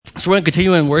So we're going to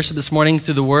continue in worship this morning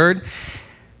through the Word.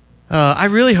 I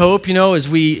really hope, as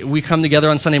we come together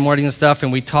on Sunday morning and stuff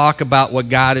and we talk about what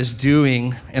God is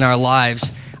doing in our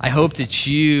lives, I hope that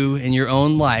you in your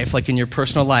own life, like in your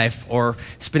personal life, or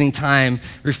spending time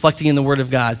reflecting in the Word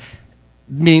of God,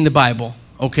 meaning the Bible,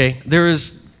 okay? There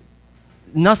is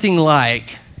nothing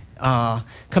like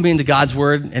coming into God's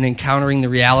Word and encountering the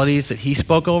realities that He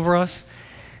spoke over us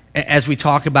as we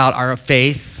talk about our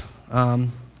faith,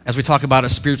 as we talk about a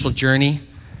spiritual journey,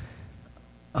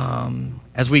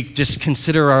 as we just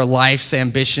consider our life's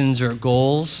ambitions or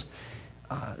goals.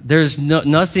 There's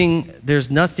nothing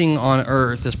on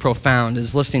earth as profound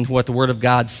as listening to what the Word of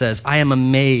God says. I am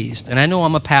amazed, and I know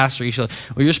I'm a pastor.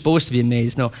 You're supposed to be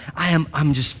amazed. No,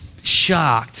 I'm just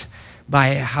shocked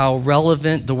by how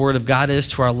relevant the Word of God is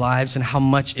to our lives and how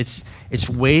much it's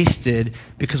wasted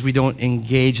because we don't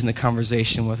engage in the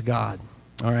conversation with God.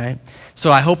 All right?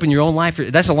 So I hope in your own life,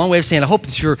 that's a long way of saying, I hope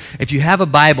that if you have a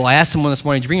Bible, I asked someone this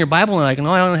morning, did you bring your Bible? And they're like,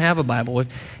 no, I don't have a Bible.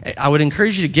 I would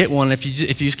encourage you to get one. If you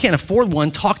just can't afford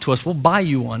one, talk to us. We'll buy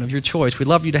you one of your choice. We'd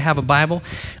love you to have a Bible.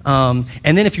 And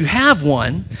then if you have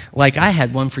one, like I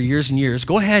had one for years and years,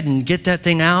 go ahead and get that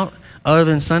thing out other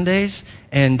than Sundays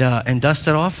and dust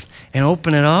it off and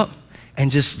open it up. And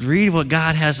just read what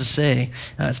God has to say.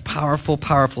 It's powerful,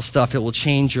 powerful stuff. It will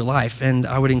change your life. And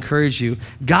I would encourage you,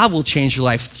 God will change your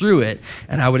life through it.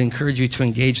 And I would encourage you to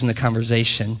engage in the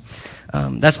conversation.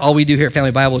 That's all we do here at Family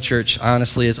Bible Church,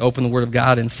 honestly, is open the Word of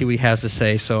God and see what He has to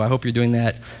say. So I hope you're doing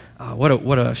that.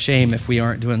 What a shame if we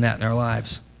aren't doing that in our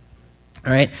lives.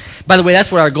 All right. By the way,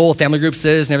 that's what our goal of family groups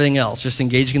is and everything else. Just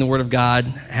engaging in the Word of God,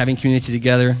 having community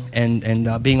together,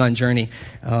 and being on journey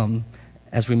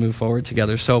as we move forward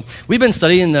together. So we've been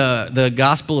studying the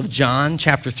Gospel of John,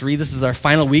 chapter 3. This is our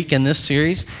final week in this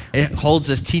series. It holds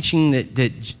this teaching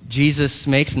that Jesus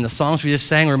makes, and the songs we just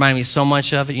sang remind me so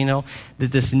much of it,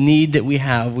 that this need that we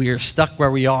have. We are stuck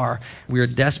where we are. We are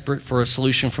desperate for a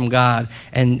solution from God.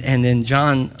 And in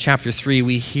John chapter 3,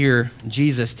 we hear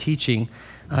Jesus teaching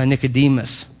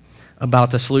Nicodemus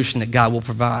about the solution that God will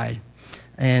provide.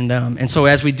 And so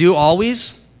as we do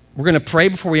always, we're going to pray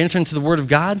before we enter into the Word of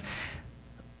God.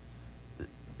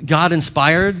 God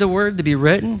inspired the Word to be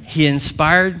written. He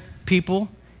inspired people,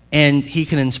 and He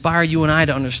can inspire you and I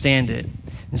to understand it.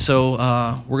 And so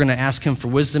we're going to ask Him for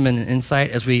wisdom and insight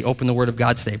as we open the Word of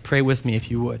God today. Pray with me if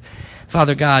you would.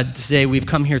 Father God, today we've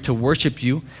come here to worship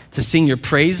You, to sing Your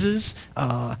praises,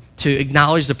 to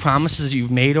acknowledge the promises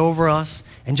You've made over us,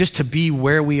 and just to be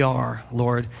where we are,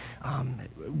 Lord,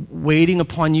 waiting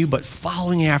upon You, but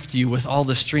following after You with all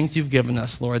the strength You've given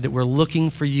us, Lord, that we're looking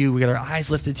for You. We got our eyes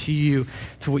lifted to You,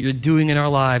 to what You're doing in our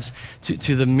lives,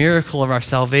 to the miracle of our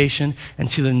salvation, and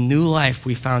to the new life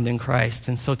we found in Christ.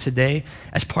 And so today,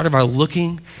 as part of our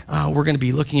looking, we're going to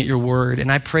be looking at Your Word.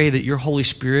 And I pray that Your Holy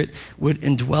Spirit would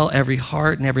indwell every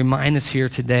heart and every mind that's here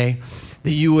today,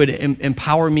 that You would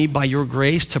empower me by Your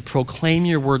grace to proclaim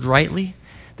Your Word rightly,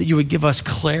 that You would give us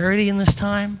clarity in this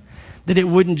time, that it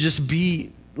wouldn't just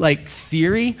be like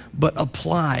theory, but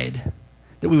applied,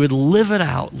 that we would live it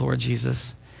out, Lord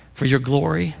Jesus, for Your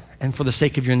glory and for the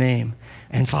sake of Your name.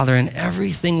 And Father, in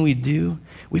everything we do,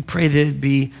 we pray that it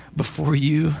be before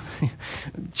You,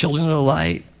 children of the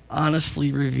light,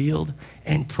 honestly revealed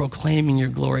and proclaiming Your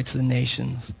glory to the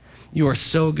nations. You are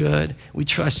so good. We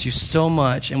trust You so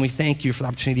much, and we thank You for the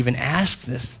opportunity to even ask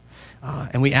this.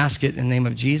 And we ask it in the name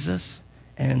of Jesus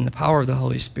and in the power of the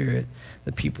Holy Spirit.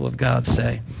 The people of God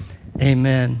say,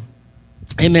 amen.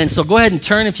 Amen. So go ahead and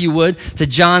turn, if you would, to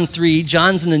John 3.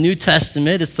 John's in the New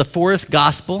Testament. It's the fourth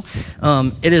gospel.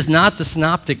 It is not the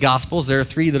synoptic gospels. There are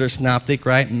three that are synoptic,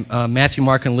 right? Matthew,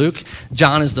 Mark, and Luke.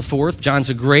 John is the fourth. John's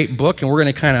a great book, and we're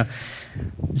going to kind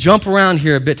of jump around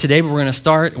here a bit today, but we're going to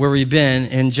start where we've been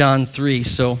in John 3.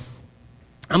 So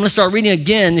I'm going to start reading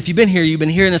again. If you've been here, you've been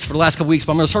hearing this for the last couple weeks,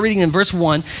 but I'm going to start reading in verse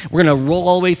 1. We're going to roll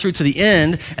all the way through to the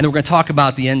end, and then we're going to talk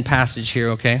about the end passage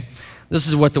here, okay? This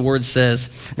is what the Word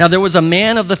says. Now there was a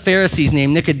man of the Pharisees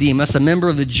named Nicodemus, a member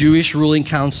of the Jewish ruling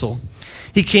council.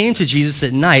 He came to Jesus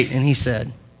at night, and he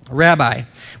said, Rabbi,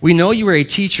 we know you are a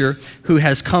teacher who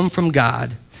has come from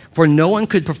God, for no one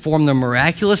could perform the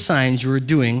miraculous signs you are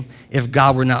doing if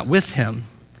God were not with him.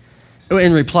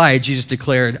 In reply, Jesus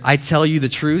declared, I tell you the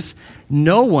truth,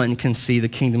 no one can see the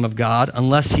kingdom of God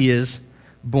unless he is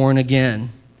born again.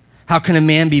 How can a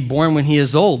man be born when he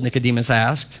is old? Nicodemus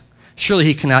asked. Surely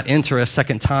he cannot enter a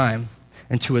second time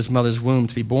into his mother's womb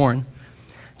to be born.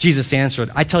 Jesus answered,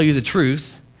 I tell you the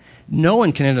truth, no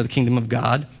one can enter the kingdom of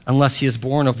God unless he is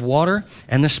born of water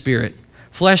and the Spirit.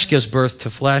 Flesh gives birth to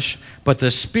flesh, but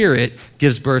the Spirit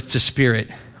gives birth to spirit.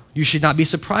 You should not be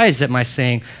surprised at my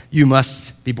saying, you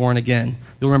must be born again.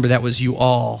 You'll remember that was you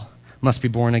all must be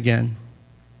born again.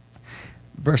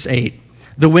 Verse 8.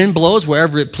 The wind blows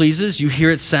wherever it pleases. You hear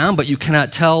its sound, but you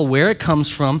cannot tell where it comes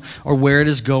from or where it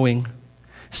is going.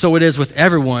 So it is with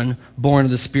everyone born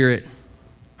of the Spirit.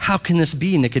 How can this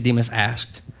be? Nicodemus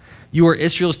asked. You are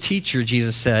Israel's teacher,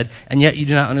 Jesus said, and yet you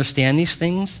do not understand these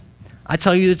things? I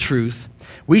tell you the truth.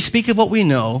 We speak of what we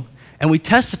know, and we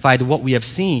testify to what we have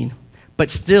seen, but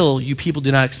still you people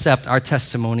do not accept our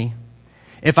testimony.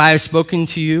 If I have spoken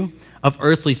to you of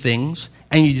earthly things,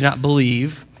 and you do not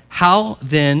believe, how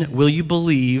then will you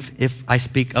believe if I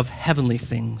speak of heavenly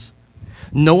things?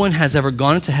 No one has ever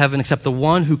gone into heaven except the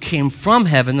one who came from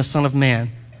heaven, the Son of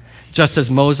Man. Just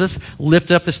as Moses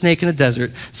lifted up the snake in the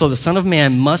desert, so the Son of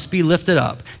Man must be lifted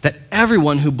up, that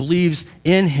everyone who believes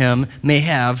in him may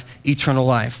have eternal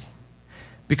life.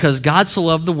 Because God so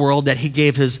loved the world that he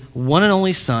gave his one and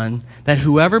only Son, that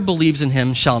whoever believes in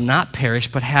him shall not perish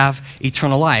but have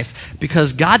eternal life.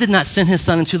 Because God did not send his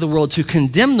Son into the world to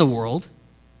condemn the world,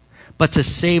 but to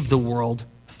save the world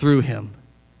through him.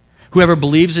 Whoever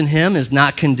believes in him is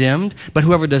not condemned, but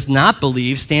whoever does not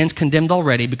believe stands condemned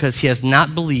already because he has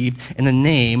not believed in the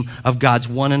name of God's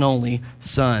one and only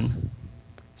Son.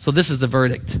 So this is the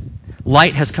verdict.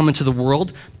 Light has come into the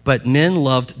world, but men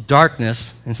loved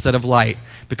darkness instead of light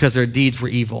because their deeds were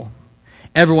evil.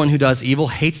 Everyone who does evil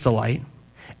hates the light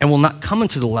and will not come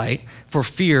into the light for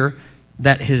fear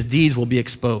that his deeds will be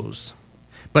exposed.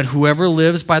 But whoever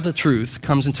lives by the truth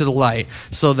comes into the light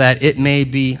so that it may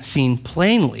be seen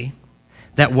plainly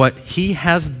that what he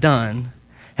has done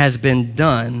has been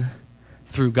done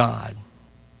through God.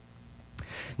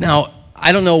 Now,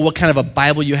 I don't know what kind of a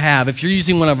Bible you have. If you're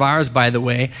using one of ours, by the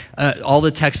way, all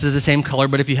the text is the same color,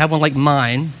 but if you have one like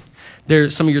mine,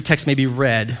 some of your text may be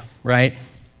red, right?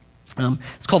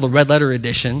 It's called the Red Letter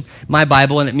Edition, my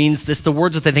Bible, and it means this, the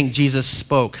words that I think Jesus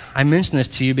spoke. I mention this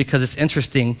to you because it's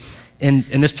interesting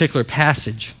in this particular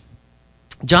passage.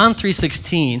 John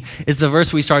 3:16 is the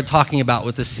verse we started talking about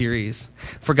with this series.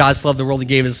 For God so loved the world, he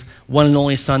gave his one and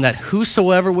only Son, that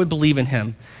whosoever would believe in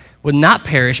him would not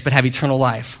perish but have eternal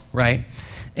life, right?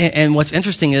 And what's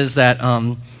interesting is that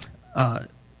some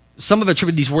have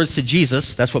attributed these words to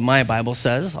Jesus. That's what my Bible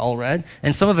says, all read.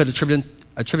 And some of it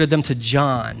attributed them to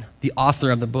John, the author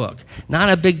of the book. Not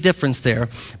a big difference there,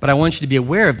 but I want you to be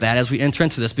aware of that as we enter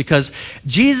into this, because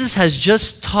Jesus has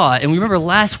just taught, and we remember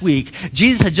last week,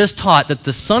 Jesus had just taught that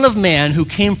the Son of Man who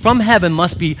came from heaven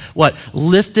must be, what?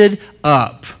 Lifted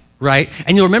up, right?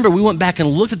 And you'll remember we went back and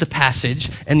looked at the passage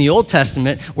in the Old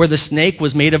Testament where the snake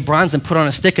was made of bronze and put on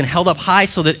a stick and held up high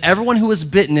so that everyone who was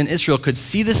bitten in Israel could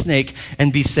see the snake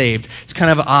and be saved. It's kind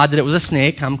of odd that it was a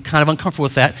snake. I'm kind of uncomfortable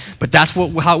with that, but that's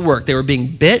how it worked. They were being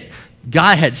bit.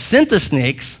 God had sent the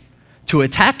snakes to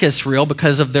attack Israel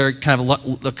because of their kind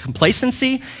of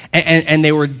complacency, and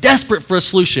they were desperate for a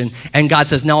solution. And God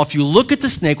says, now if you look at the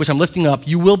snake, which I'm lifting up,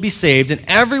 you will be saved. And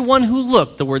everyone who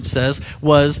looked, the word says,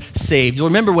 was saved. You'll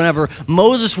remember whenever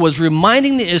Moses was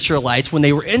reminding the Israelites when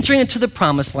they were entering into the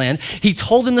promised land, he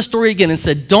told them the story again and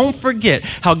said, don't forget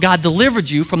how God delivered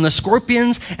you from the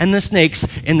scorpions and the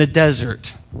snakes in the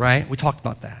desert, right? We talked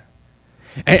about that.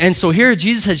 And so here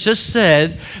Jesus has just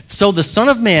said, so the Son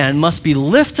of Man must be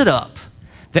lifted up,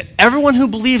 that everyone who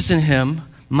believes in him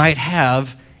might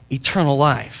have eternal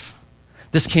life.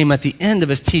 This came at the end of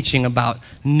his teaching about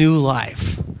new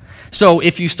life. So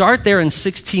if you start there in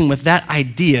 16 with that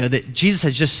idea that Jesus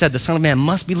has just said the Son of Man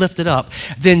must be lifted up,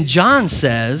 then John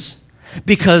says,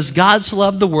 because God so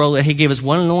loved the world that he gave his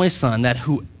one and only Son, that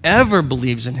whoever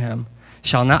believes in him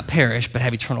shall not perish but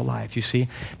have eternal life, you see?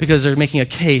 Because they're making a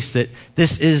case that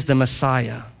this is the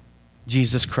Messiah,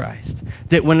 Jesus Christ.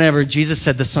 That whenever Jesus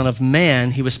said the Son of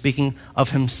Man, he was speaking of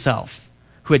himself,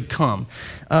 who had come.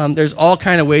 There's all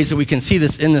kind of ways that we can see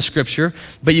this in the scripture,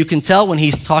 but you can tell when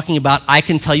he's talking about, I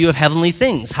can tell you of heavenly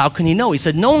things. How can he know? He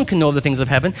said, no one can know of the things of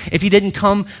heaven if he didn't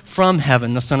come from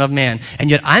heaven, the Son of Man.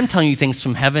 And yet I'm telling you things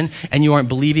from heaven, and you aren't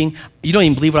believing. You don't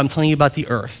even believe what I'm telling you about the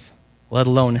earth, let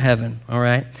alone heaven, all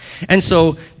right? And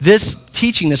so this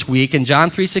teaching this week in John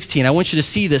 3:16, I want you to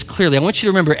see this clearly. I want you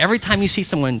to remember every time you see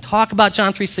someone talk about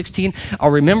John 3:16, I'll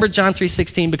remember John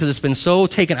 3:16 because it's been so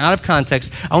taken out of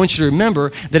context. I want you to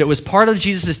remember that it was part of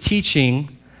Jesus'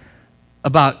 teaching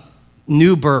about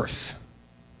new birth,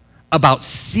 about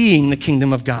seeing the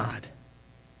kingdom of God,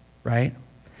 right?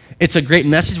 It's a great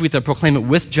message. We have to proclaim it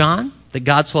with John, that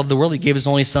God so loved the world, he gave his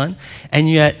only Son. And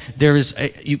yet,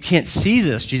 you can't see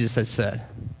this, Jesus had said,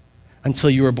 until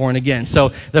you are born again.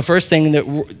 So the first thing that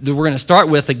we're going to start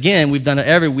with, again, we've done it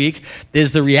every week,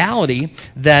 is the reality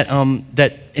that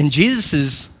that in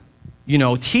Jesus'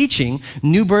 teaching,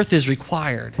 new birth is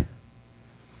required.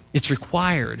 It's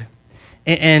required.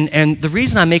 And the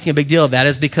reason I'm making a big deal of that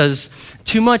is because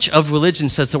too much of religion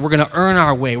says that we're going to earn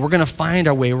our way, we're going to find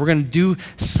our way, we're going to do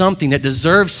something that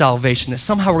deserves salvation, that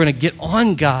somehow we're going to get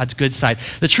on God's good side.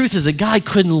 The truth is that God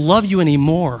couldn't love you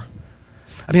anymore.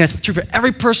 I mean, that's true for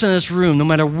every person in this room, no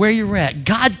matter where you're at.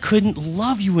 God couldn't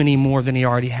love you any more than he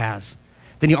already has,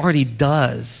 than he already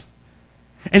does.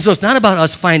 And so it's not about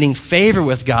us finding favor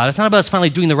with God. It's not about us finally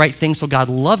doing the right thing so God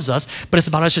loves us, but it's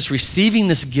about us just receiving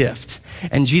this gift.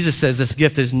 And Jesus says this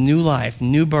gift is new life,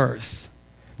 new birth,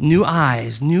 new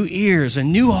eyes, new ears, a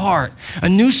new heart, a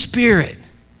new spirit.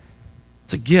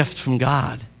 It's a gift from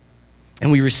God.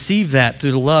 And we receive that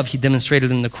through the love he demonstrated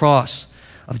in the cross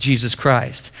of Jesus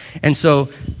Christ. And so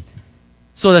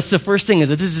that's the first thing, is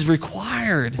that this is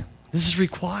required. This is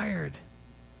required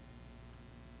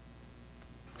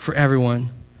for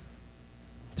everyone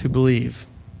to believe,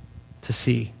 to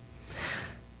see.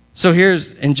 So here's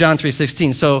in John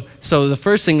 3:16. So the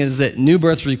first thing is that new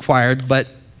birth is required, but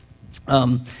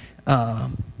the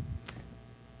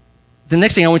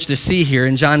next thing I want you to see here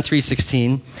in John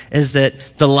 3:16 is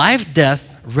that the life,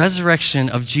 death, resurrection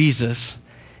of Jesus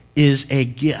is a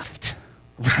gift,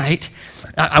 right?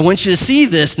 I want you to see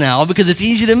this now because it's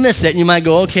easy to miss it. And you might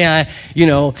go, okay,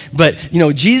 but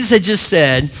Jesus had just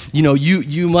said,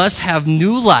 you must have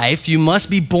new life. You must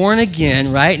be born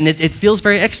again, right? And it feels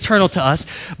very external to us.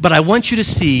 But I want you to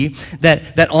see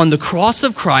that on the cross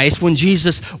of Christ, when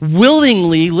Jesus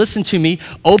willingly, listen to me,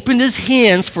 opened his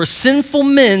hands for sinful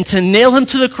men to nail him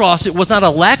to the cross, it was not a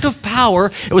lack of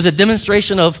power. It was a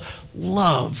demonstration of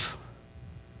love,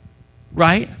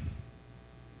 right?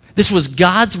 This was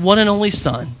God's one and only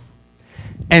Son.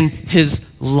 And his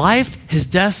life, his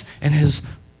death, and his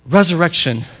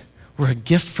resurrection were a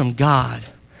gift from God.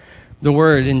 The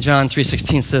word in John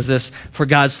 3:16 says this, for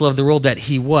God so loved the world that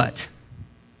he what?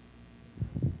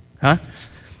 For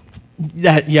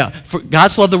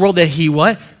God so loved the world that he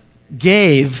what?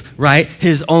 Gave, right,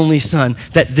 his only Son,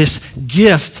 that this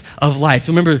gift of life.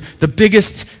 Remember, the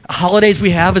biggest holidays we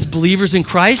have as believers in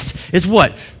Christ is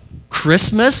what?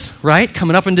 Christmas, right?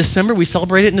 Coming up in December. We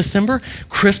celebrate it in December.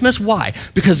 Christmas, why?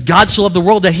 Because God so loved the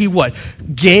world that he what?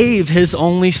 Gave his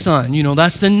only Son.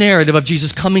 That's the narrative of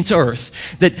Jesus coming to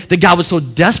earth. That God was so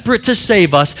desperate to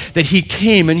save us that he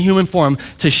came in human form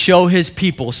to show his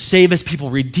people, save his people,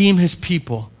 redeem his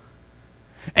people.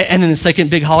 And then the second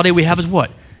big holiday we have is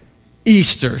what?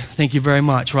 Easter. Thank you very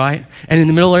much, right? And in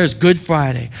the middle there is Good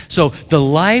Friday. So the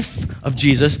life of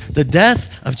Jesus, the death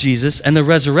of Jesus, and the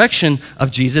resurrection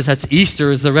of Jesus, that's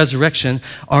Easter is the resurrection,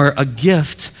 are a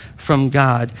gift from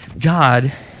God.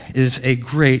 God is a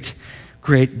great,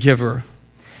 great giver.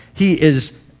 He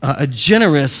is a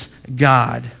generous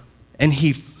God, and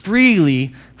he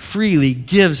freely, freely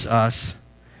gives us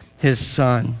his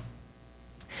Son.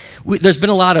 There's been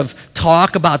a lot of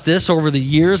talk about this over the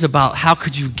years, about how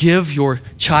could you give your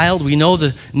child. We know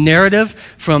the narrative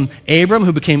from Abram,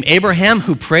 who became Abraham,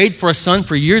 who prayed for a son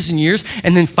for years and years,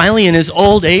 and then finally in his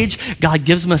old age, God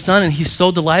gives him a son, and he's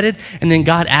so delighted, and then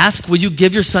God asks, will you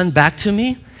give your son back to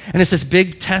me? And it's this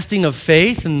big testing of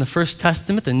faith in the First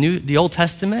Testament, the Old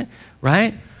Testament,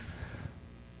 right?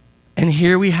 And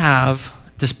here we have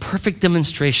this perfect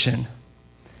demonstration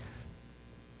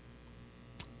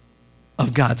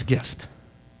of God's gift.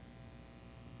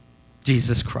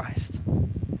 Jesus Christ,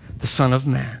 the Son of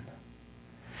Man.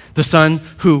 The Son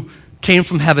who came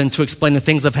from heaven to explain the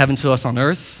things of heaven to us on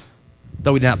earth,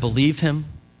 though we did not believe him.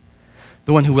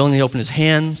 The one who willingly opened his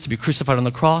hands to be crucified on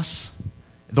the cross,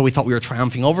 though we thought we were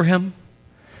triumphing over him.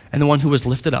 And the one who was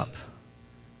lifted up,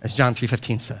 as John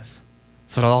 3:15 says,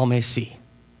 so that all may see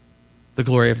the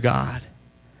glory of God.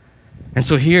 And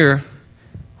so here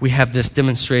we have this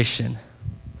demonstration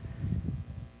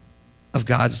of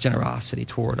God's generosity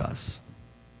toward us.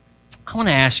 I want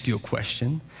to ask you a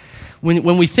question.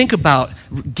 When we think about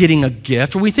getting a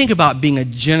gift, or we think about being a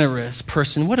generous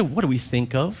person, what do we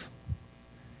think of?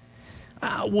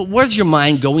 Where does your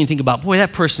mind go when you think about, boy,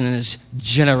 that person is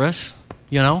generous,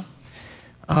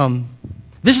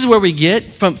 This is where we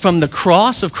get from the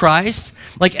cross of Christ.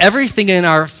 Like everything in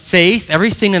our faith,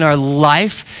 everything in our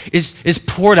life is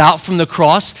poured out from the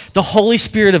cross. The Holy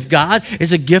Spirit of God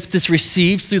is a gift that's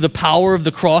received through the power of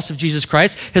the cross of Jesus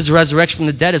Christ. His resurrection from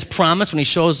the dead is promised when he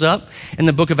shows up in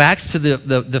the book of Acts to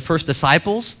the first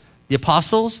disciples, the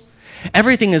apostles.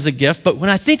 Everything is a gift. But when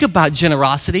I think about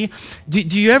generosity,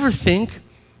 do you ever think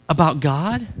about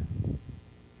God?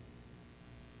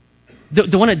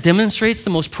 The one that demonstrates the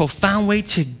most profound way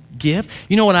to give.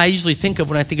 You know what I usually think of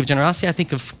when I think of generosity? I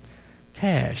think of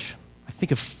cash. I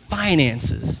think of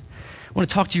finances. I want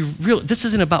to talk to you this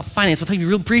isn't about finance. I'll tell you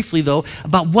real briefly, though,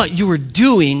 about what you are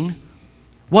doing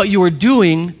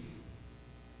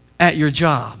at your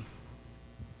job.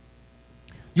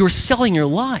 You're selling your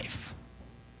life.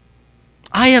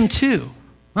 I am too.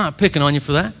 I'm not picking on you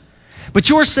for that. But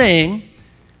you're saying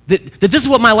that this is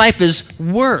what my life is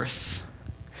worth.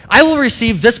 I will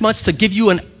receive this much to give you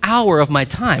an hour of my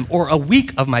time, or a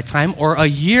week of my time, or a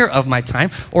year of my time,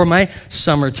 or my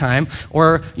summertime,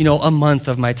 or a month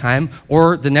of my time,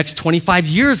 or the next 25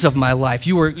 years of my life.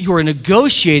 You are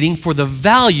negotiating for the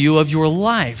value of your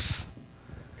life,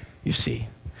 you see.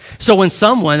 So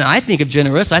when I think of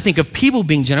generous, I think of people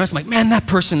being generous. I'm like, man, that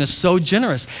person is so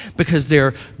generous because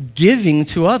they're giving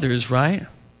to others, right?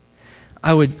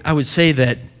 I would say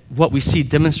that what we see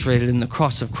demonstrated in the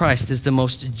cross of Christ is the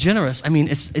most generous. I mean,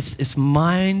 it's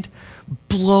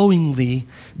mind-blowingly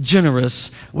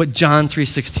generous what John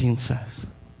 3:16 says.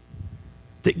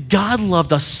 That God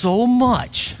loved us so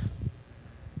much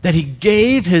that he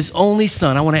gave his only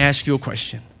son. I want to ask you a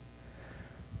question.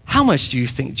 How much do you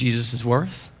think Jesus is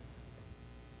worth?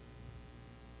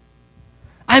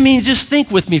 I mean, just think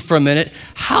with me for a minute.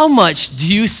 How much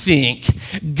do you think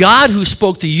God, who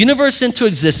spoke the universe into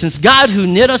existence, God who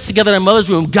knit us together in our mother's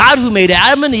womb, God who made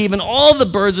Adam and Eve and all the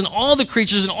birds and all the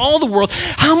creatures and all the world,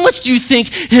 how much do you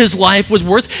think his life was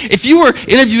worth? If you were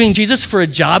interviewing Jesus for a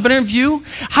job interview,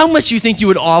 how much do you think you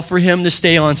would offer him to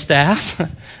stay on staff?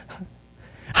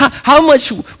 How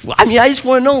much? I mean, I just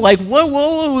want to know, like, what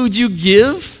would you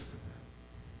give?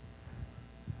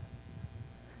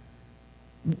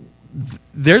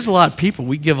 There's a lot of people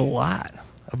we give a lot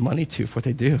of money to for what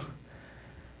they do.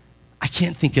 I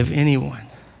can't think of anyone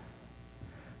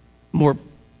more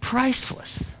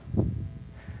priceless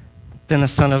than the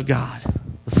Son of God,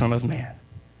 the Son of Man.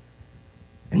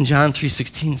 And John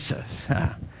 3:16 says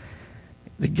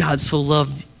that God so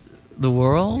loved the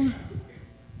world,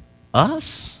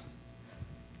 us,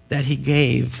 that he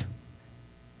gave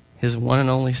his one and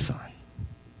only Son,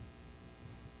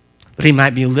 that he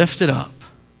might be lifted up,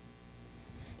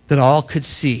 that all could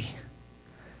see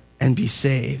and be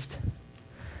saved.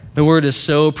 The word is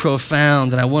so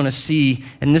profound that I want to see,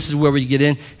 and this is where we get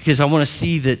in, because I want to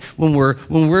see that when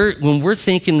we're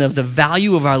thinking of the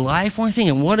value of our life, we're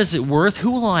thinking, what is it worth?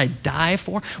 Who will I die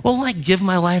for? What will I give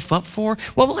my life up for?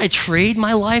 What will I trade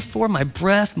my life for? My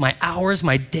breath, my hours,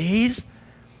 my days?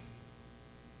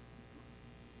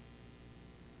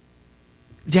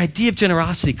 The idea of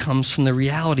generosity comes from the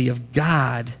reality of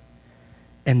God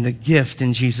and the gift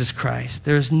in Jesus Christ.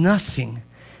 There is nothing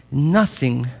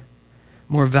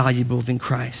more valuable than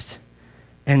Christ.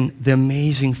 And the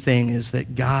amazing thing is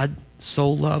that God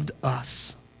so loved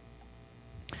us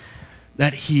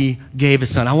that he gave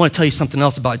his son. I want to tell you something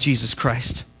else about Jesus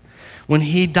Christ. When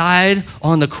he died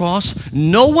on the cross,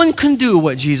 no one can do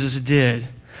what Jesus did.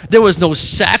 There was no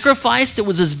sacrifice that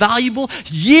was as valuable.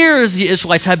 Years the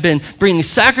Israelites had been bringing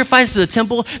sacrifice to the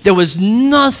temple. There was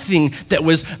nothing that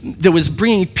was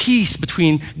bringing peace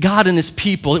between God and his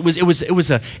people. It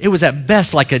was at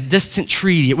best like a distant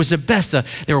treaty. It was at best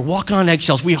they were walking on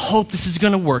eggshells. We hope this is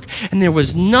going to work. And there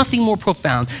was nothing more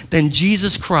profound than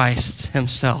Jesus Christ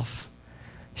himself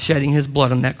shedding his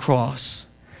blood on that cross.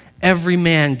 Every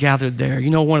man gathered there. You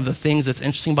know, one of the things that's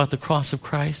interesting about the cross of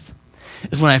Christ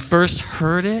is when I first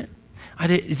heard it,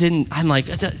 I'm like,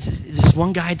 this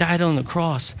one guy died on the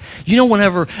cross. You know,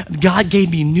 whenever God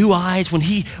gave me new eyes, when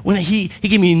he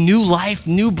gave me new life,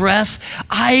 new breath,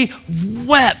 I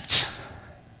wept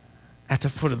at the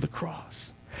foot of the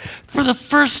cross. For the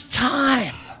first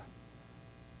time,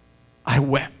 I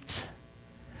wept.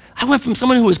 I went from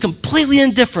someone who was completely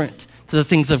indifferent to the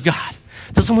things of God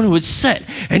to someone who would sit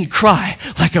and cry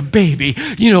like a baby.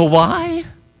 You know why?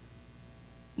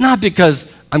 Not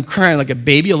because I'm crying like a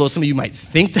baby, although some of you might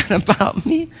think that about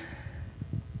me.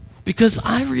 Because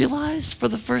I realized for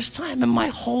the first time in my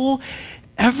whole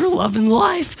ever-loving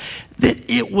life that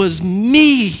it was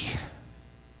me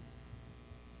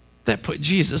that put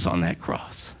Jesus on that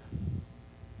cross.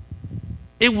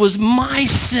 It was my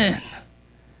sin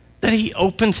that he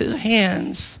opened his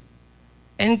hands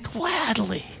and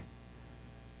gladly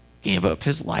gave up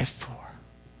his life for.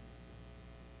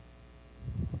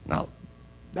 Now,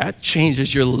 that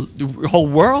changes your whole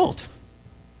world.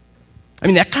 I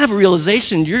mean, that kind of a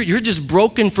realization, you're just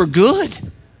broken for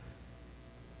good.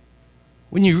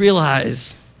 When you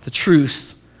realize the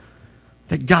truth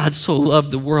that God so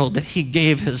loved the world that he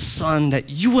gave his son that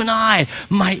you and I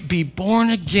might be born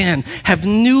again, have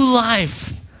new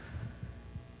life.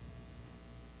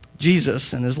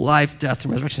 Jesus and his life, death,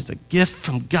 and resurrection is a gift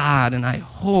from God, and I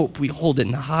hope we hold it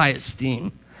in high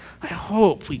esteem. I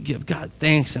hope we give God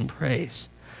thanks and praise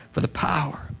for the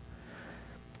power.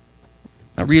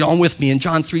 Now read on with me in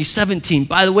John 3:17.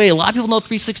 By the way, a lot of people know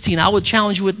 3:16. I would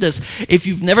challenge you with this. If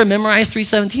you've never memorized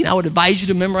 3:17, I would advise you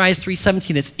to memorize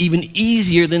 3:17. It's even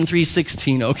easier than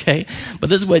 3:16, okay? But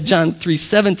this is what John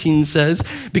 3:17 says.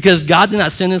 Because God did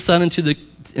not send his son into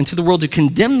the world to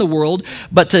condemn the world,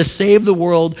 but to save the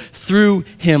world through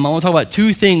him. I want to talk about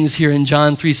two things here in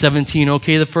John 3:17,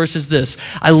 okay? The first is this.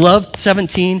 I love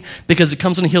 17 because it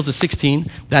comes on the heels of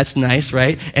 16. That's nice,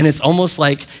 right? And it's almost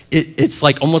like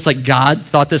almost like God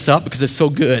thought this up because it's so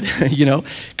good,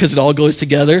 because it all goes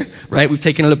together, right? We've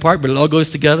taken it apart, but it all goes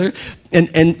together.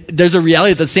 And there's a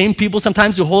reality that the same people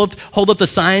sometimes who hold up the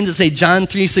signs that say John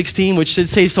 3:16, which should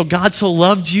say, so God so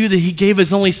loved you that he gave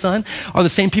his only son, are the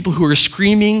same people who are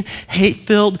screaming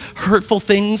hate-filled, hurtful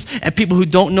things at people who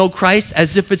don't know Christ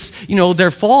as if it's,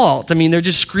 their fault. I mean, they're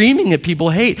just screaming at people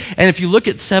hate. And if you look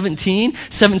at 17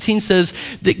 says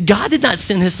that God did not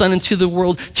send his son into the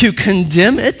world to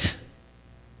condemn it.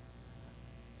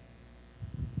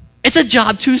 It's a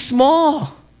job too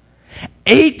small.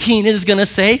 18 is going to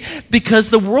say, because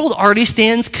the world already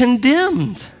stands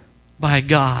condemned by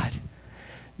God.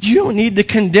 You don't need to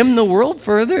condemn the world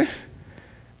further.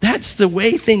 That's the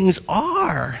way things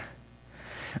are.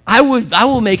 I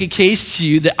will make a case to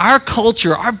you that our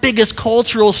culture, our biggest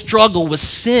cultural struggle with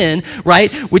sin,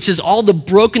 right, which is all the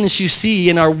brokenness you see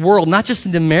in our world, not just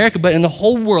in America, but in the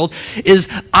whole world, is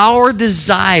our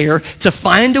desire to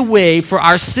find a way for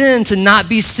our sin to not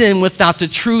be sin without the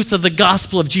truth of the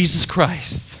gospel of Jesus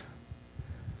Christ.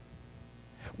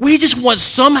 We just want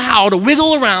somehow to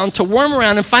wiggle around, to worm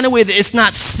around, and find a way that it's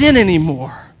not sin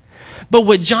anymore. But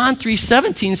what John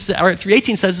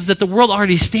 3:18 says is that the world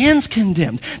already stands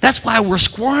condemned. That's why we're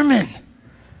squirming.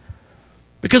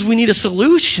 Because we need a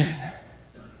solution.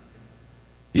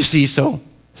 You see, so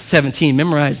 17,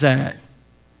 memorize that.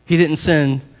 He didn't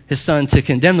send his son to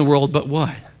condemn the world, but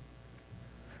what?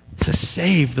 To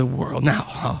save the world.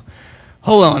 Now,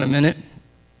 hold on a minute.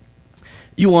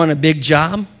 You want a big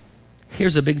job?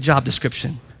 Here's a big job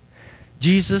description.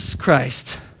 Jesus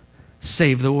Christ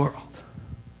saved the world.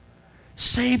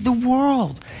 Save the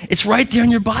world. It's right there in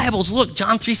your Bibles. Look,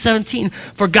 John 3:17.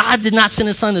 For God did not send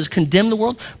his son to condemn the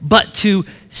world, but to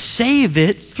save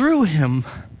it through him.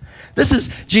 This is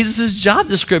Jesus' job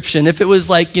description. If it was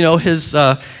like, his,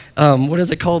 what is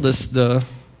it called? Resume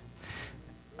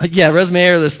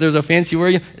or this, there's a fancy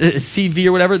word, CV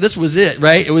or whatever. This was it,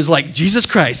 right? It was like, Jesus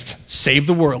Christ, save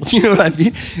the world. You know what I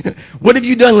mean? What have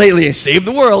you done lately? Save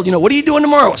the world. What are you doing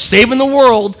tomorrow? Saving the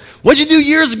world. What did you do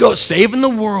years ago? Saving the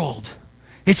world.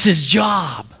 It's his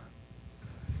job.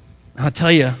 I'll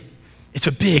tell you, it's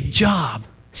a big job,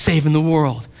 saving the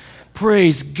world.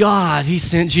 Praise God, he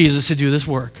sent Jesus to do this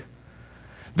work.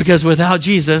 Because without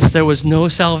Jesus, there was no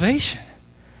salvation.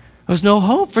 There was no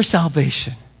hope for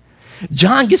salvation.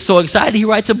 John gets so excited, he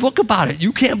writes a book about it.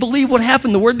 You can't believe what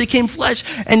happened. The Word became flesh,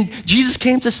 and Jesus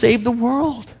came to save the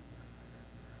world.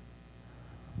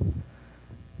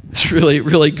 It's really,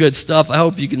 really good stuff. I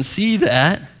hope you can see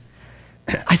that.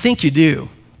 I think you do,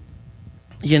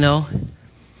 because you know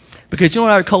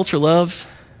what our culture loves?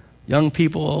 Young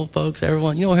people, old folks,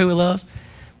 everyone. You know who we love?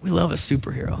 We love a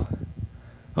superhero,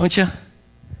 don't you?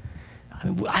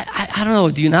 I don't know.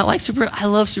 Do you not like superheroes? I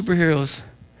love superheroes.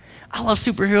 I love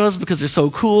superheroes because they're so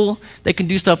cool. They can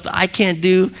do stuff that I can't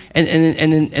do,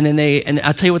 and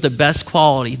I'll tell you what the best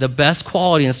quality in a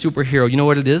superhero. You know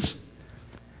what it is?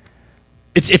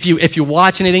 It's if you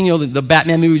watch anything, the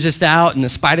Batman movie was just out, and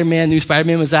the new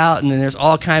Spider-Man was out, and then there's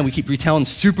all kind. We keep retelling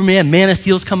Superman, Man of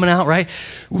Steel's coming out, right?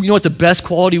 You know what the best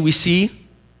quality we see?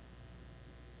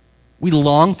 We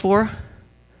long for?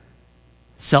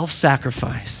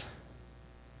 Self-sacrifice.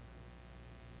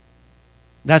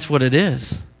 That's what it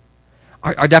is.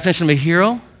 Our definition of a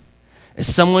hero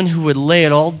is someone who would lay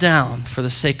it all down for the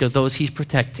sake of those he's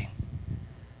protecting.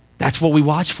 That's what we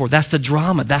watch for. That's the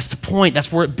drama. That's the point.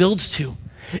 That's where it builds to.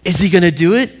 Is he going to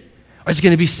do it? Or is he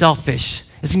going to be selfish?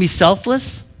 Is he going to be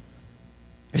selfless?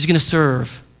 Or is he going to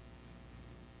serve?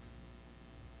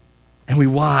 And we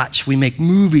watch. We make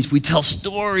movies. We tell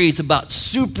stories about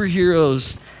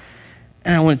superheroes.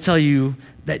 And I want to tell you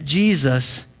that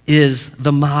Jesus is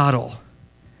the model.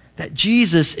 That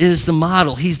Jesus is the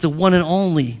model. He's the one and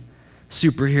only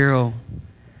superhero.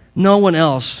 No one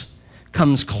else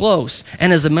comes close.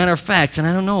 And as a matter of fact, and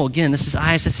I don't know, again, this is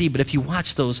eyes to see, but if you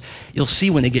watch those, you'll see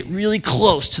when they get really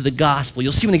close to the gospel.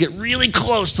 You'll see when they get really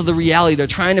close to the reality they're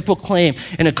trying to proclaim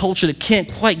in a culture that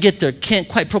can't quite get there, can't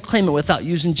quite proclaim it without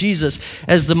using Jesus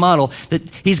as the model. That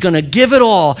he's going to give it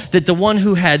all, that the one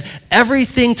who had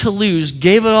everything to lose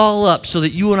gave it all up so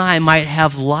that you and I might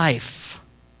have life.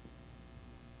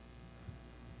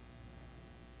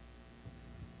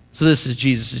 So this is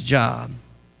Jesus' job,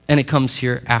 and it comes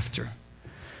here after.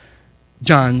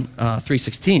 John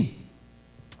 3:16.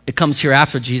 It comes here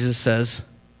after Jesus says,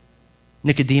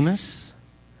 Nicodemus,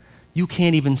 you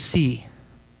can't even see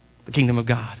the kingdom of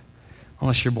God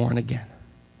unless you're born again.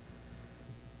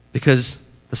 Because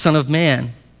the Son of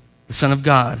Man, the Son of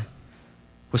God,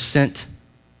 was sent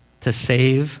to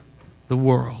save the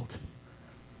world.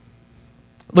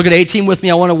 Look at 18 with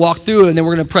me. I want to walk through it, and then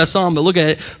we're going to press on. But look at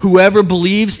it. Whoever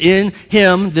believes in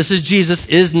him, this is Jesus,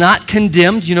 is not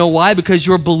condemned. You know why? Because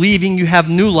you're believing, you have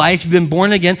new life, you've been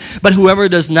born again. But whoever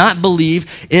does not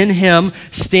believe in him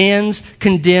stands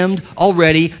condemned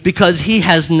already, because he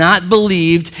has not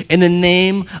believed in the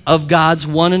name of God's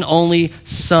one and only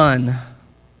Son.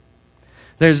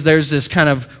 There's this kind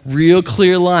of real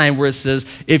clear line where it says,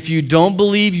 if you don't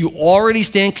believe, you already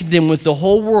stand condemned with the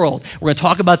whole world. We're going to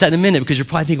talk about that in a minute, because you're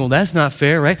probably thinking, well, that's not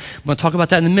fair, right? I'm going to talk about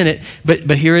that in a minute,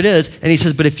 but here it is. And he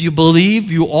says, but if you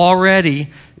believe, you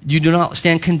do not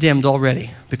stand condemned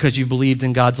already, because you believed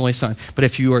in God's only Son. But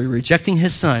if you are rejecting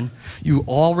his Son, you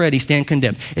already stand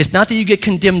condemned. It's not that you get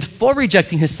condemned for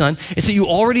rejecting his Son. It's that you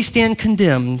already stand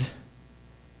condemned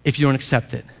if you don't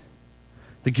accept it,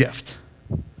 the gift.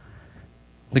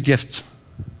 The gift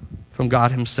from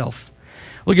God himself.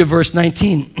 Look at verse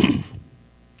 19. I'm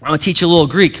going to teach you a little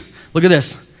Greek. Look at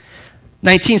this.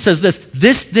 19 says this,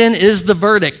 this then is the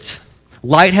verdict.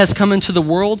 Light has come into the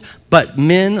world, but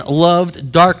men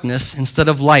loved darkness instead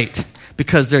of light,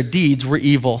 because their deeds were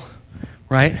evil.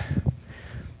 Right?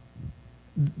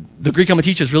 The Greek I'm going to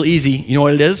teach you is real easy. You know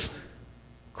what it is?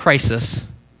 Crisis.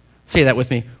 Say that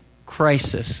with me.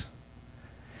 Crisis.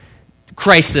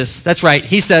 Crisis. That's right.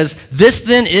 He says, this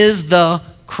then is the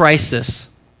crisis.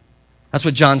 That's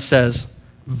what John says.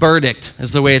 Verdict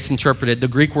is the way it's interpreted. The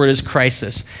Greek word is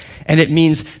crisis. And it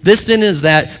means this then is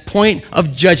that point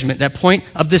of judgment, that point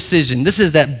of decision. This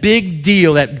is that big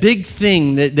deal, that big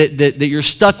thing that you're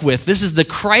stuck with. This is the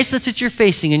crisis that you're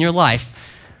facing in your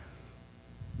life.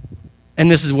 And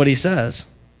this is what he says.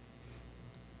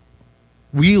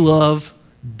 We love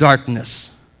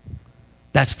darkness.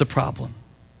 That's the problem.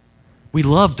 We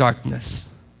love darkness.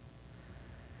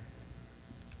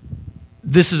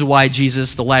 This is why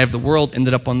Jesus, the light of the world,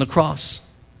 ended up on the cross.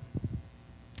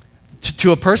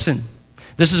 To a person.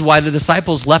 This is why the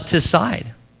disciples left his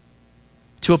side.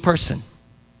 To a person.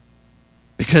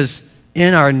 Because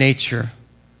in our nature,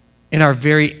 in our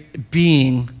very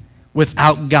being,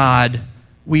 without God,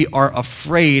 we are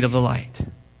afraid of the light.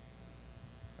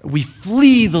 We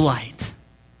flee the light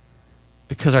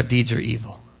because our deeds are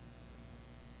evil.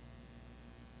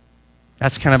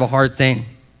 That's kind of a hard thing,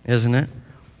 isn't it?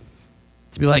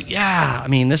 To be like, yeah,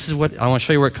 this is what, I want to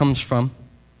show you where it comes from.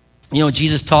 You know,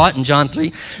 Jesus taught in John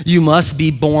 3, you must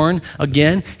be born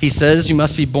again. He says you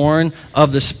must be born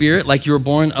of the Spirit like you were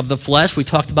born of the flesh. We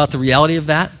talked about the reality of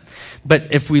that.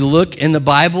 But if we look in the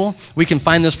Bible, we can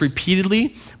find this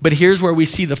repeatedly. But here's where we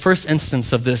see the first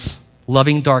instance of this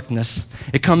loving darkness.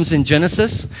 It comes in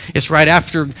Genesis. It's right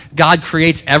after God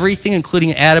creates everything,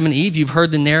 including Adam and Eve. You've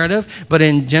heard the narrative. But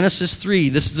in Genesis 3,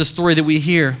 this is the story that we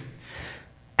hear.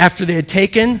 After they had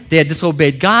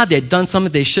disobeyed God, they had done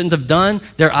something they shouldn't have done,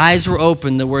 their eyes were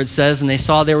open, the word says, and they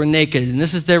saw they were naked. And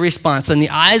this is their response. And the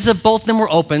eyes of both of them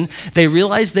were open. They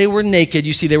realized they were naked.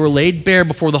 You see, they were laid bare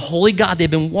before the holy God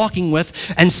they've been walking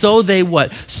with. And so they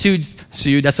what? Sewed,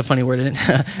 that's a funny word, isn't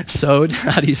it? Sewed,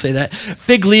 how do you say that?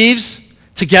 Fig leaves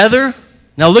together.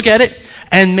 Now look at it.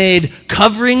 And made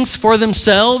coverings for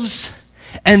themselves.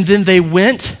 And then they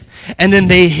went, and then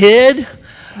they hid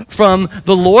from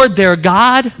the Lord their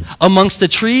God amongst the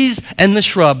trees and the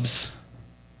shrubs.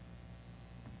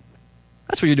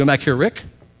 That's what you're doing back here, Rick.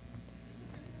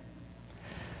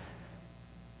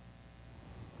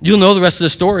 You'll know the rest of the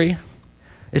story.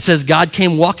 It says God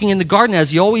came walking in the garden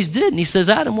as he always did, and he says,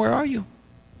 Adam, where are you?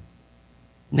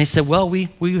 And they said, well, we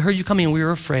heard you coming and we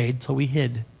were afraid, so we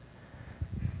hid.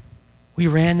 We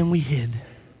ran and we hid.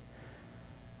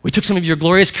 We took some of your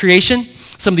glorious creation,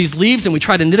 some of these leaves, and we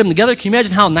tried to knit them together. Can you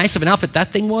imagine how nice of an outfit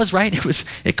that thing was, right?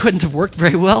 It couldn't have worked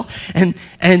very well. And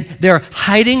they're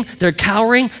hiding, they're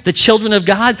cowering, the children of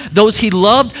God, those he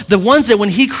loved, the ones that when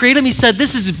he created them, he said,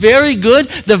 this is very good,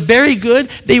 the very good.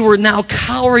 They were now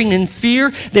cowering in fear.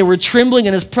 They were trembling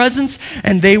in his presence,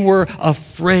 and they were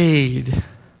afraid.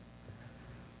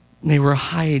 They were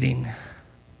hiding.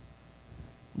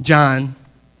 John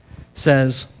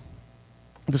says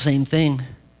the same thing.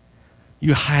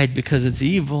 You hide because it's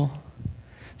evil.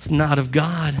 It's not of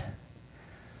God.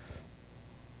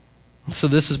 So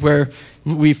this is where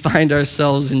we find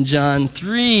ourselves in John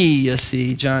 3, you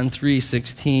see, John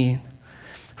 3:16.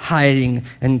 hiding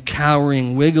and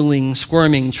cowering, wiggling,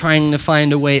 squirming, trying to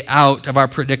find a way out of our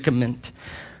predicament.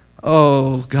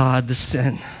 Oh, God, the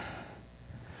sin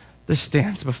that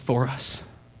stands before us.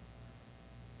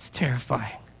 It's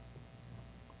terrifying.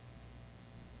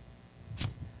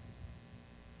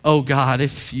 Oh, God,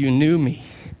 if you knew me,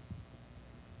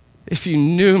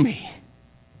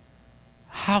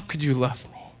 how could you love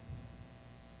me?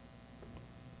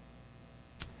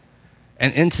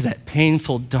 And into that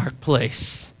painful, dark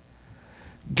place,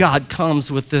 God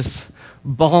comes with this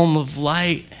balm of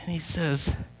light, and he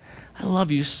says, I love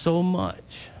you so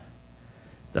much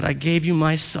that I gave you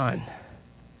my son,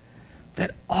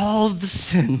 that all of the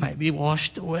sin might be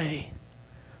washed away.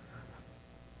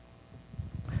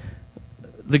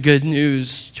 The good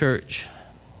news, church,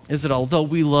 is that although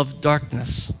we love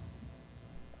darkness,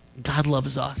 God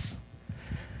loves us.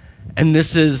 And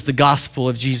this is the gospel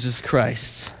of Jesus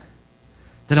Christ.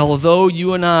 That although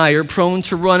you and I are prone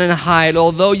to run and hide,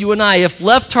 although you and I, if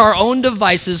left to our own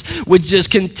devices, would just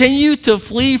continue to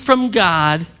flee from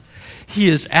God, he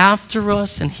is after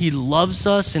us and he loves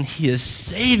us and he is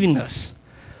saving us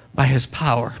by his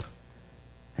power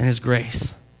and his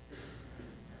grace.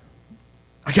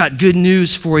 I got good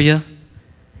news for you.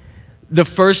 The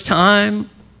first time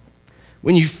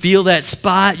when you feel that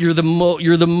spot, you're the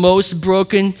most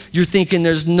broken, you're thinking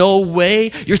there's no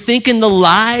way, you're thinking the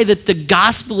lie that the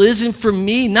gospel isn't for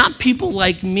me, not people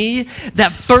like me,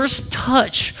 that first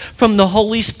touch from the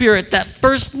Holy Spirit, that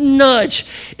first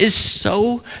nudge is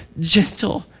so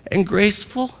gentle and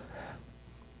graceful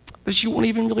that you won't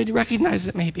even really recognize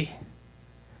it maybe.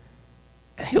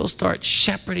 And he'll start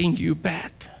shepherding you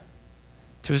back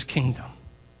to his kingdom.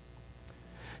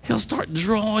 He'll start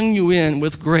drawing you in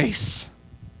with grace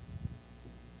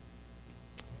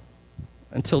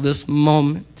until this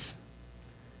moment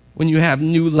when you have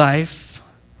new life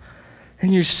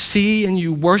and you see and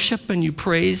you worship and you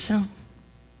praise him.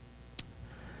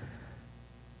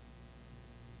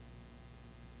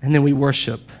 And then we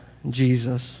worship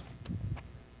Jesus.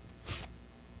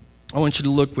 I want you to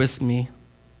look with me.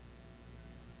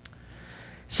 It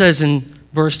says in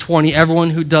Verse 20, everyone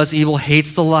who does evil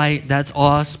hates the light, that's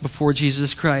us before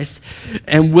Jesus Christ,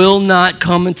 and will not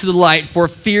come into the light for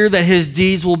fear that his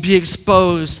deeds will be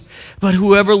exposed. But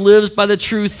whoever lives by the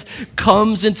truth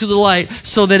comes into the light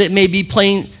so that it may be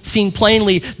seen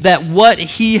plainly that what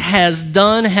he has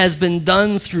done has been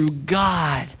done through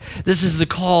God. This is the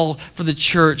call for the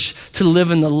church to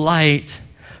live in the light,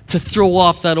 to throw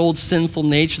off that old sinful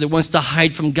nature that wants to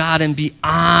hide from God and be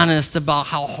honest about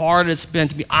how hard it's been,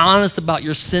 to be honest about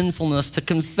your sinfulness, to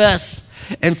confess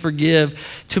and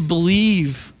forgive, to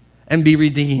believe and be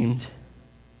redeemed.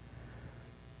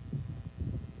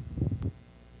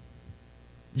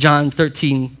 John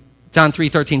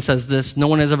 3:13 says this, no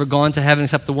one has ever gone to heaven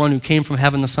except the one who came from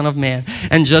heaven, the Son of Man.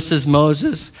 And just as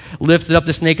Moses lifted up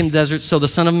the snake in the desert, so the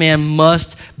Son of Man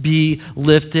must be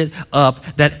lifted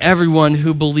up, that everyone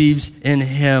who believes in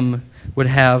him would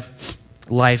have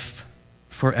life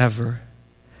forever.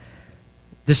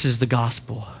 This is the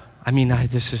gospel.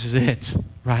 This is it,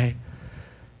 right?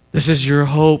 This is your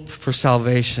hope for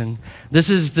salvation. This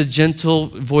is the gentle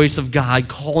voice of God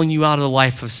calling you out of the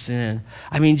life of sin.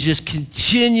 Just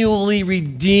continually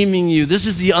redeeming you. This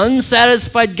is the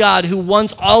unsatisfied God who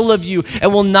wants all of you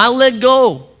and will not let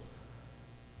go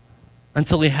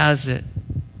until he has it.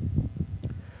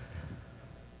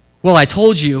 Well, I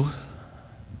told you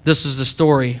this is the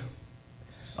story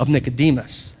of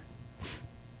Nicodemus.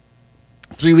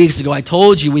 3 weeks ago, I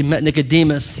told you we met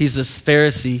Nicodemus. He's a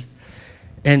Pharisee.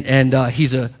 And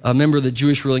he's a member of the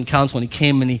Jewish ruling council, and he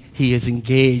came and he is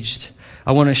engaged.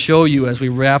 I want to show you, as we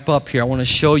wrap up here, I want to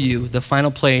show you the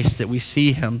final place that we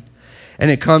see him.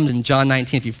 And it comes in John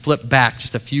 19. If you flip back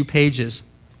just a few pages,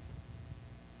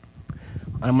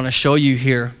 I'm going to show you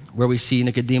here where we see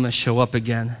Nicodemus show up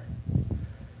again.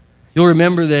 You'll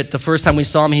remember that the first time we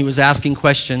saw him, he was asking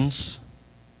questions.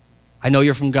 I know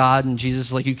you're from God, and Jesus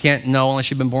is like, you can't know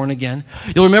unless you've been born again.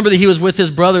 You'll remember that he was with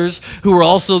his brothers who were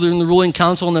also in the ruling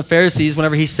council and the Pharisees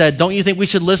whenever he said, don't you think we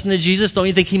should listen to Jesus? Don't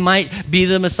you think he might be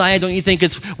the Messiah? Don't you think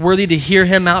it's worthy to hear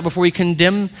him out before we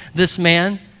condemn this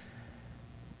man?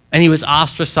 And he was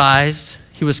ostracized.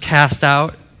 He was cast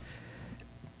out.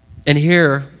 And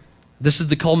here, this is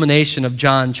the culmination of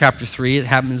John chapter 3. It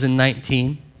happens in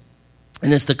 19.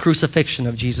 And it's the crucifixion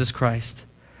of Jesus Christ.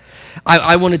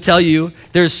 I want to tell you,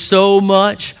 there's so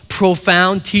much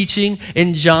profound teaching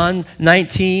in John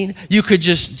 19. You could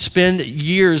just spend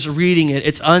years reading it.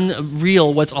 It's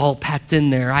unreal what's all packed in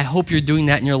there. I hope you're doing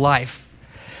that in your life.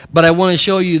 But I want to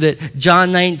show you that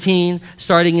John 19,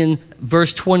 starting in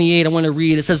verse 28, I want to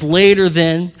read. It says, later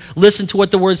then, listen to what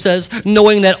the word says,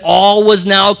 knowing that all was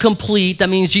now complete. That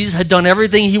means Jesus had done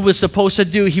everything he was supposed to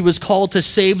do. He was called to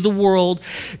save the world.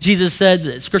 Jesus said,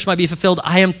 that scripture might be fulfilled,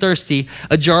 I am thirsty.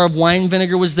 A jar of wine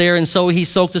vinegar was there, and so he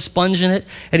soaked a sponge in it,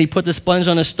 and he put the sponge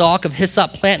on a stalk of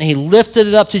hyssop plant, and he lifted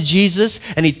it up to Jesus,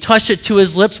 and he touched it to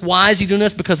his lips. Why is he doing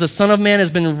this? Because the Son of Man has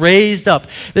been raised up.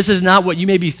 This is not what you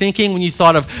may be thinking when you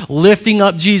thought of lifting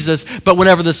up Jesus, but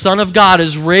whenever the Son of God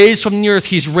is raised from the earth,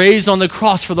 he's raised on the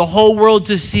cross for the whole world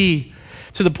to see,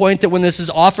 to the point that when this is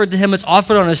offered to him, it's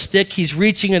offered on a stick. He's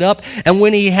reaching it up, and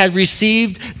when he had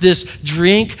received this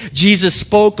drink, Jesus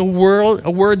spoke a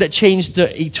word that changed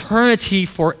the eternity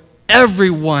for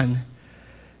everyone,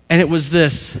 and it was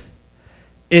this: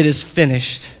 it is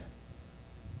finished.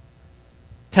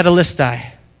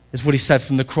 Tetelestai is what he said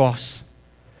from the cross.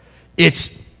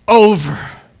 It's over.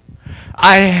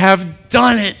 I have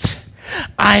done it.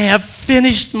 I have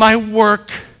finished my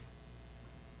work.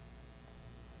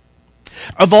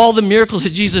 Of all the miracles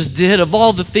that Jesus did, of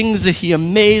all the things that he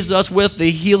amazed us with,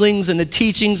 the healings and the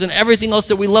teachings and everything else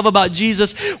that we love about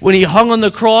Jesus, when he hung on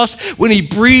the cross, when he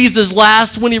breathed his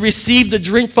last, when he received the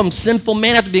drink from sinful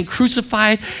man after being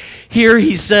crucified, here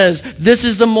he says, this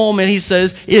is the moment. He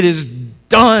says, it is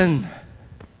done.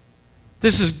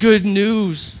 This is good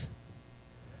news.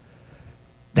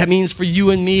 That means for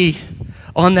you and me,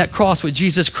 on that cross with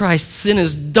Jesus Christ, sin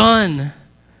is done.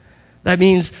 That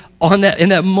means in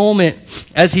that moment,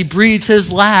 as he breathed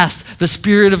his last, the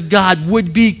Spirit of God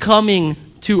would be coming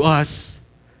to us.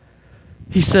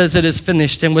 He says it is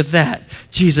finished, and with that,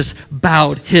 Jesus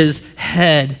bowed his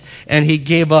head and he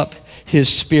gave up his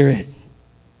spirit.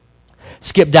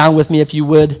 Skip down with me, if you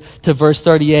would, to verse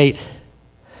 38. It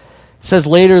says,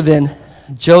 later then,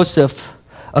 Joseph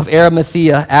of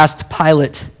Arimathea asked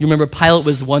Pilate. You remember Pilate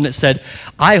was the one that said,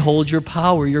 I hold your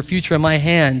power, your future in my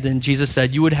hand. And Jesus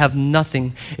said, you would have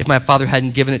nothing if my Father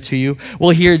hadn't given it to you.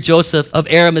 Well, here Joseph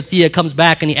of Arimathea comes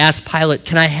back and he asks Pilate,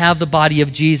 can I have the body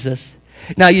of Jesus?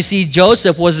 Now, you see,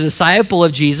 Joseph was a disciple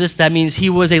of Jesus. That means he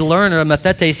was a learner, a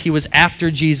mathetes. He was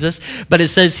after Jesus. But it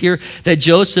says here that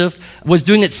Joseph was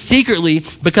doing it secretly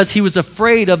because he was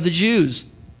afraid of the Jews.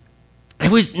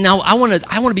 Now, I want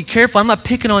to be careful. I'm not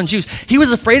picking on Jews. He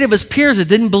was afraid of his peers that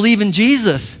didn't believe in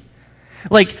Jesus.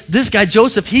 Like this guy,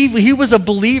 Joseph, he was a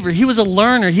believer. He was a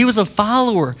learner. He was a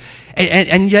follower.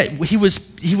 And yet he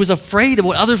was afraid of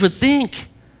what others would think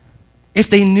if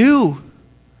they knew.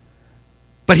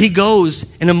 But he goes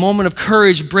in a moment of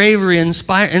courage, bravery, and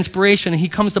inspiration, and he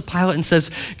comes to Pilate and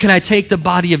says, can I take the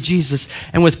body of Jesus?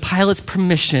 And with Pilate's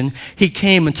permission, he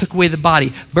came and took away the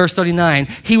body. Verse 39,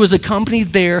 he was accompanied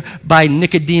there by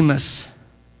Nicodemus.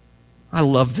 I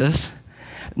love this.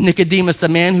 Nicodemus, the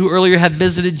man who earlier had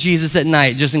visited Jesus at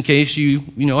night, just in case you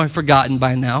have forgotten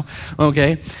by now,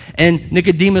 okay? And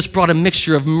Nicodemus brought a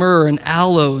mixture of myrrh and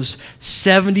aloes,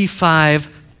 75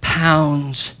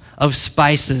 pounds of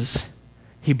spices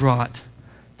he brought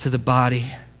to the body.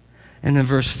 And in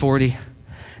verse 40,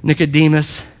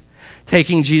 Nicodemus,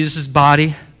 taking Jesus'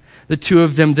 body, the two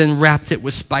of them then wrapped it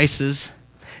with spices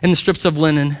and the strips of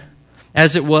linen,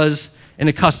 as it was in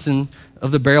a custom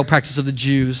of the burial practice of the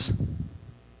Jews.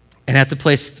 And at the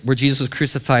place where Jesus was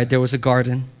crucified, there was a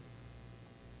garden.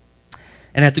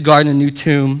 And at the garden, a new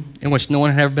tomb in which no one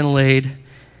had ever been laid.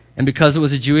 And because it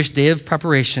was a Jewish day of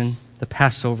preparation, the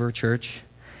Passover, church,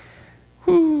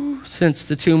 since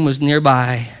the tomb was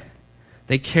nearby,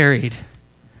 they carried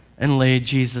and laid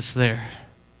Jesus there.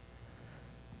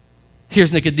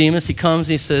 Here's Nicodemus. He comes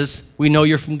and he says, we know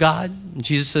you're from God. And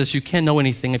Jesus says, you can't know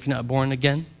anything if you're not born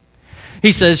again.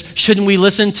 He says, shouldn't we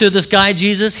listen to this guy,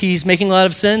 Jesus? He's making a lot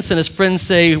of sense. And his friends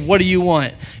say, what do you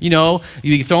want? You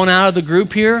get thrown out of the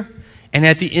group here. And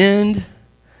at the end,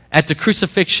 at the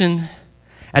crucifixion,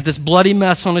 at this bloody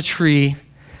mess on a tree,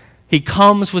 he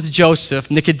comes with Joseph,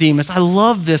 Nicodemus. I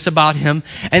love this about him,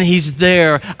 and he's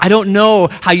there. I don't know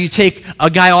how you take a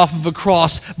guy off of a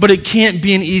cross, but it can't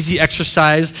be an easy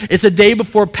exercise. It's a day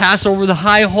before Passover, the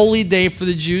high holy day for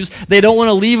the Jews. They don't want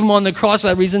to leave him on the cross for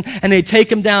that reason, and they take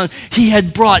him down. He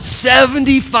had brought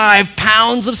 75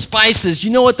 pounds of spices.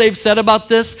 You know what they've said about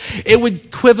this? It would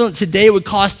equivalent today would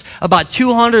cost about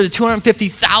 $200,000 to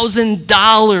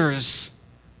 $250,000.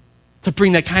 To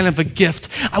bring that kind of a gift.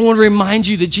 I want to remind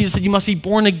you that Jesus said you must be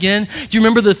born again. Do you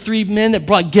remember the three men that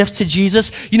brought gifts to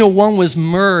Jesus? One was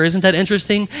myrrh. Isn't that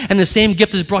interesting? And the same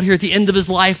gift is brought here at the end of his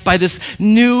life by this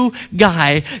new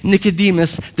guy,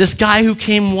 Nicodemus, this guy who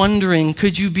came wondering,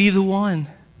 could you be the one?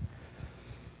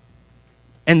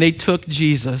 And they took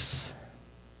Jesus,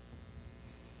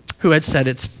 who had said,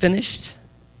 it's finished,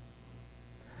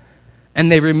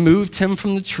 and they removed him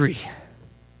from the tree.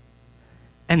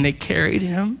 And they carried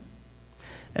him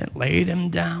and laid him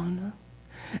down,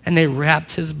 and they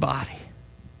wrapped his body.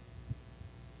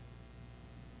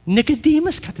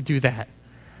 Nicodemus got to do that.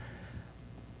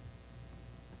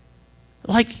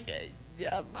 Like,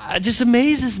 it just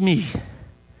amazes me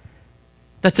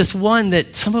that this one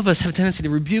that some of us have a tendency to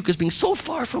rebuke as being so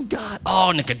far from God.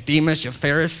 Oh, Nicodemus, you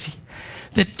Pharisee.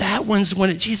 That one's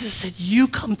when Jesus said, you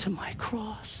come to my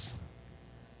cross.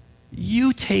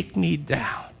 You take me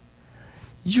down.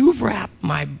 You wrap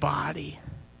my body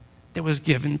that was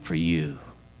given for you.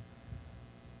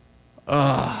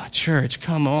 Oh, church,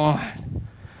 come on.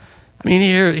 I mean,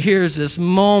 here's this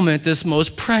moment, this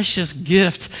most precious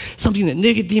gift, something that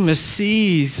Nicodemus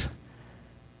sees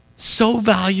so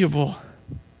valuable.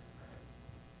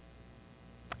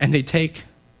 And they take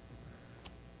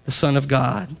the Son of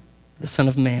God, the Son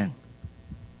of Man,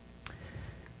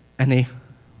 and they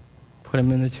put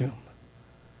him in the tomb.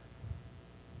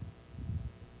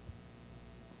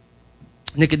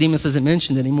 Nicodemus isn't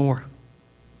mentioned anymore.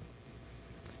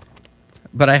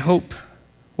 But I hope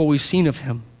what we've seen of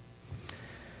him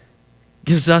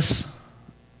gives us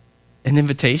an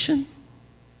invitation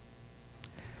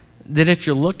that if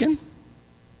you're looking,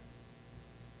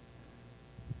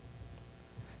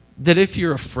 that if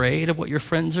you're afraid of what your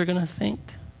friends are going to think,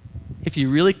 if you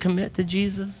really commit to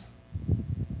Jesus,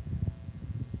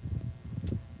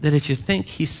 that if you think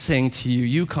he's saying to you,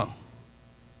 you come,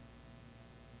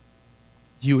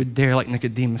 you would dare, like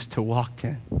Nicodemus, to walk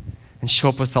in and show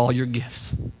up with all your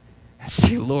gifts and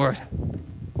say, Lord,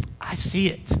 I see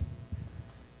it.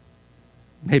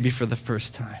 Maybe for the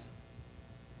first time.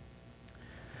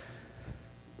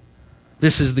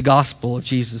 This is the gospel of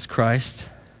Jesus Christ.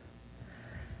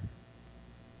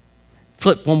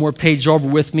 Flip one more page over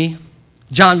with me.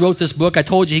 John wrote this book. I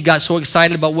told you he got so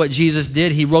excited about what Jesus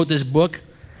did. He wrote this book.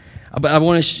 But I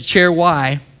want to share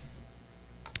why.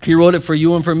 He wrote it for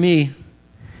you and for me.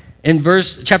 In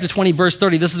chapter 20, verse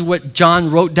 30, this is what John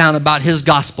wrote down about his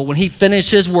gospel. When he finished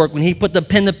his work, when he put the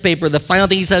pen to paper, the final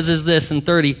thing he says is this in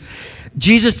 30.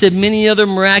 Jesus did many other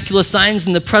miraculous signs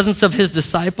in the presence of his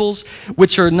disciples,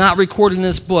 which are not recorded in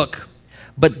this book.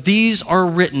 But these are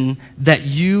written that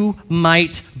you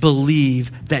might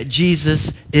believe that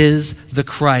Jesus is the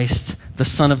Christ, the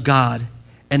Son of God,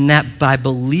 and that by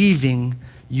believing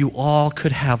you all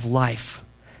could have life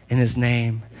in his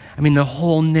name. I mean, the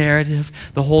whole narrative,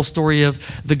 the whole story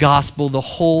of the gospel, the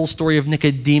whole story of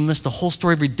Nicodemus, the whole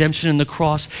story of redemption and the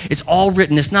cross, it's all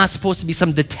written. It's not supposed to be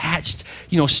some detached,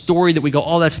 story that we go,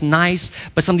 oh, that's nice,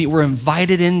 but something that we're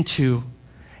invited into.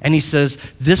 And he says,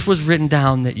 this was written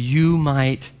down that you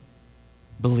might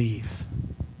believe.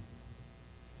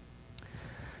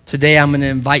 Today, I'm going to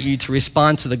invite you to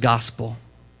respond to the gospel.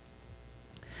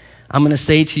 I'm going to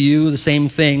say to you the same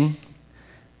thing,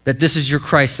 that this is your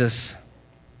crisis.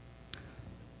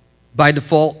 By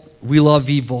default, we love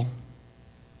evil,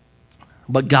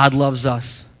 but God loves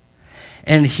us.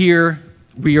 And here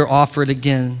we are offered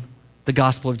again the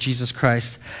gospel of Jesus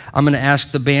Christ. I'm going to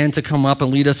ask the band to come up and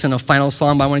lead us in a final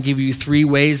song, but I want to give you 3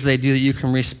 ways they do that you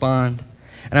can respond.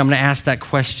 And I'm going to ask that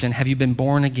question, have you been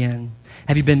born again?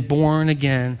 Have you been born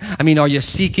again? I mean, are you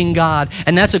seeking God?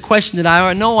 And that's a question that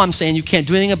I know I'm saying you can't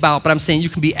do anything about, but I'm saying you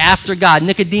can be after God.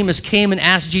 Nicodemus came and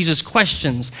asked Jesus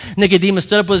questions. Nicodemus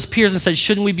stood up with his peers and said,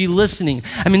 shouldn't we be listening?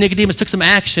 I mean, Nicodemus took some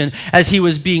action as he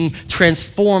was being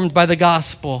transformed by the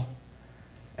gospel.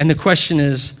 And the question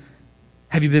is,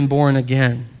 have you been born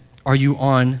again? Are you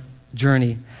on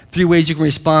journey? 3 ways you can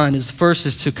respond is first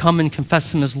is to come and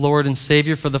confess him as Lord and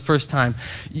Savior for the first time.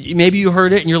 Maybe you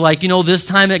heard it and you're like, this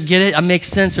time I get it. It makes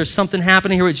sense. There's something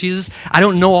happening here with Jesus. I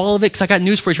don't know all of it because I got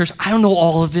news for you, church. I don't know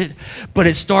all of it, but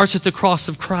it starts at the cross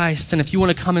of Christ. And if you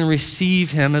want to come and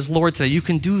receive him as Lord today, you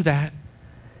can do that.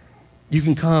 You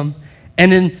can come.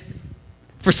 And then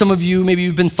for some of you, maybe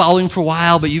you've been following for a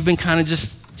while, but you've been kind of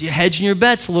just hedging your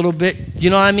bets a little bit. You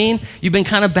know what I mean? You've been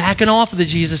kind of backing off of the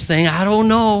Jesus thing. I don't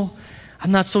know.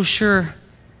 I'm not so sure.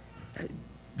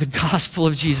 The gospel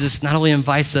of Jesus not only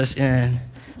invites us in,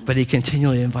 but he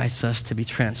continually invites us to be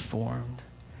transformed.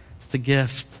 It's the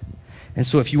gift. And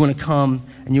so if you want to come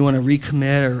and you want to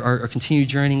recommit or continue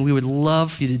journeying, we would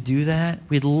love for you to do that.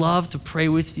 We'd love to pray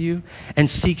with you and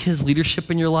seek his leadership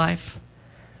in your life.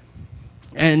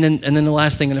 And then the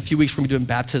last thing, in a few weeks, we're going to be doing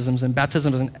baptisms. And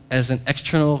baptism is an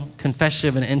external confession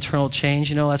of an internal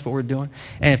change. That's what we're doing.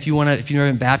 And if you've never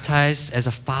been baptized as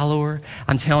a follower,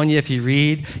 I'm telling you, if you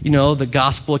read, the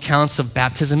gospel accounts of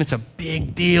baptism, it's a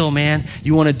big deal, man.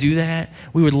 You want to do that?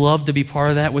 We would love to be part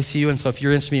of that with you. And so if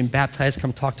you're interested in being baptized,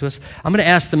 come talk to us. I'm going to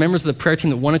ask the members of the prayer team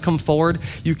that want to come forward.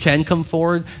 You can come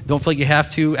forward. Don't feel like you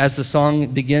have to as the song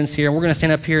begins here. And we're going to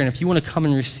stand up here. And if you want to come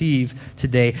and receive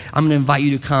today, I'm going to invite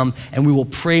you to come, and we will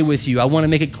pray with you. I want to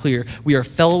make it clear. We are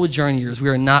fellow journeyers. We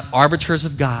are not arbiters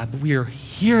of God, but we are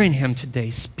hearing him today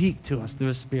speak to us through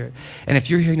his Spirit. And if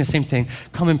you're hearing the same thing,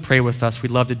 come and pray with us.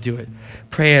 We'd love to do it.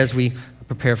 Pray as we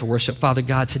prepare for worship. Father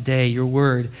God, today your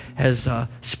word has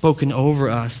spoken over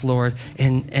us, Lord,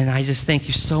 and I just thank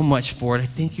you so much for it. I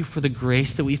thank you for the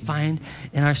grace that we find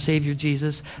in our Savior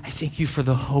Jesus. I thank you for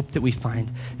the hope that we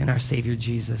find in our Savior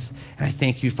Jesus. And I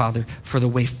thank you, Father, for the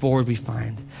way forward we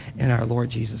find in our Lord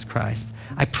Jesus Christ.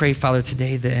 I pray, Father,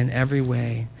 today that in every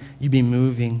way you be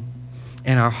moving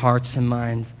in our hearts and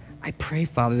minds. I pray,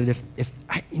 Father, that if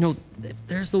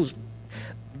there's those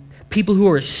people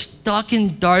who are stuck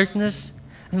in darkness,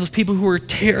 and those people who are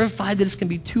terrified that it's going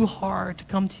to be too hard to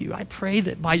come to you, I pray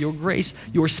that by your grace,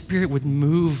 your Spirit would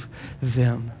move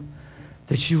them,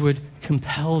 that you would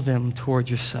compel them toward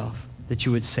yourself, that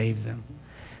you would save them.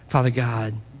 Father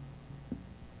God,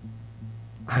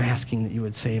 I'm asking that you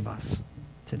would save us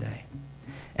today.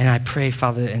 And I pray,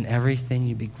 Father, that in everything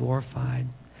you be glorified.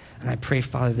 And I pray,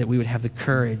 Father, that we would have the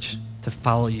courage to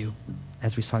follow you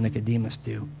as we saw Nicodemus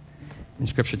do in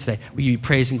Scripture today. We give you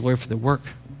praise and glory for the work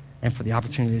and for the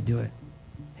opportunity to do it.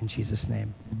 In Jesus'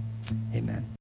 name, amen.